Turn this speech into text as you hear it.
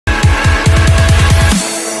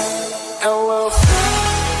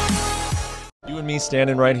telling me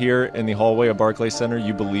standing right here in the hallway of Barclays Center,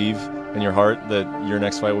 you believe in your heart that your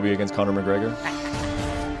next fight will be against Conor McGregor?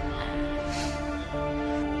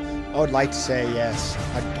 I would like to say yes.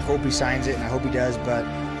 I hope he signs it, and I hope he does, but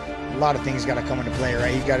a lot of things got to come into play,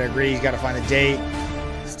 right? He's got to agree. He's got to find a date.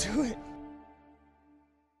 Let's do it.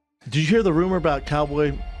 Did you hear the rumor about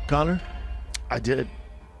Cowboy Conor? I did.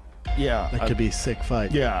 Yeah. That could be a sick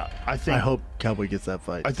fight. Yeah. I hope Cowboy gets that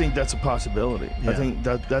fight. I think that's a possibility. Yeah. I think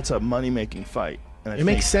that's a money-making fight. And it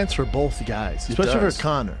makes sense for both guys, especially for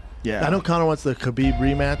Conor. Yeah. I know Conor wants the Khabib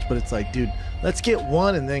rematch, but it's like, dude, let's get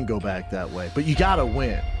one and then go back that way. But you got to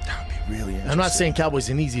win. That would be really interesting. I'm not saying Cowboy's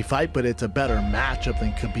an easy fight, but it's a better matchup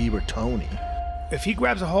than Khabib or Tony. If he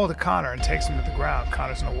grabs a hold of Conor and takes him to the ground,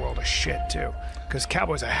 Conor's in a world of shit too. Because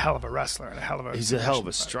Cowboy's a hell of a wrestler and he's a hell of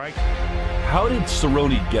a striker. How did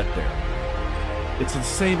Cerrone get there? It's the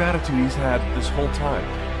same attitude he's had this whole time.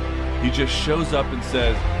 He just shows up and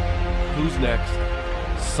says, who's next?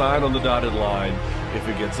 Sign on the dotted line. If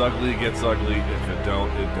it gets ugly, it gets ugly. If it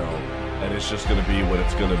don't, it don't. And it's just going to be what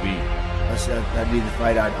it's going to be. That'd be the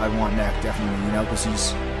fight I'd want next, definitely, you know, because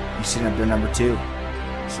he's sitting up there number 2.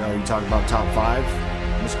 So you talk about top 5,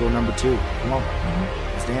 let's go number 2. Come on.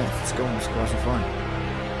 Let's dance. Let's go. Let's go have some fun.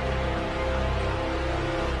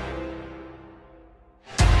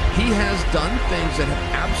 He has done things that have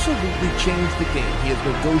absolutely changed the game. He has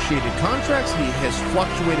negotiated contracts. He has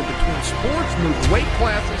fluctuated between sports, moved weight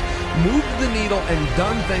classes, moved the needle, and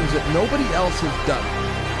done things that nobody else has done.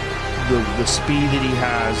 The speed that he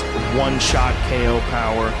has, one-shot KO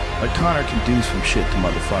power. Like, Conor can do some shit to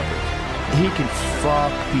motherfuckers. He can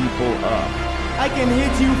fuck people up. I can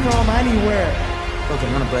hit you from anywhere. Look,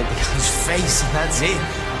 I'm gonna break the guy's face, and that's it.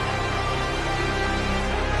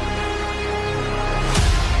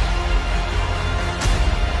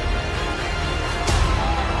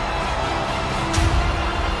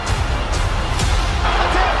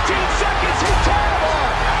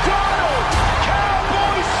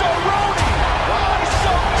 Cowboy Cerrone by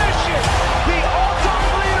submission. The all-time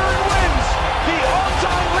leader in wins. The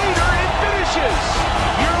all-time leader in finishes.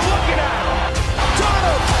 You're looking at him.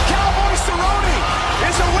 Donald Cowboy Cerrone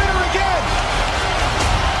is a winner again.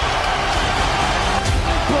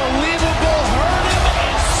 Unbelievable. Heard him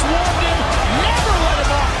and swarmed him. Never let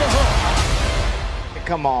him off the hook.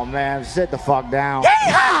 Come on, man. Sit the fuck down.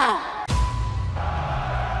 Yeehaw!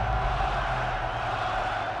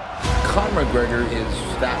 Conor McGregor is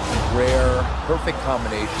that rare, perfect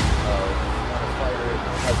combination of a fighter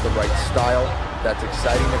that has the right style, that's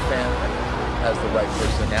exciting to fans, has the right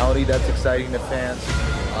personality, that's exciting to fans,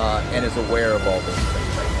 and is aware of all those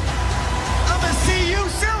things. I'ma see you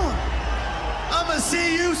soon. I'ma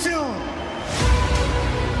see you soon.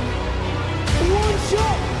 One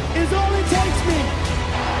shot is all it takes me.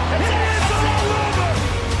 It is all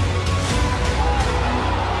over.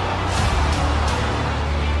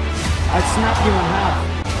 I'd snap you in half,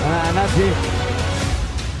 and that's it.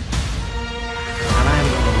 And I'm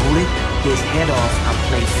gonna rip his head off and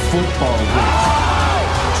play football with it.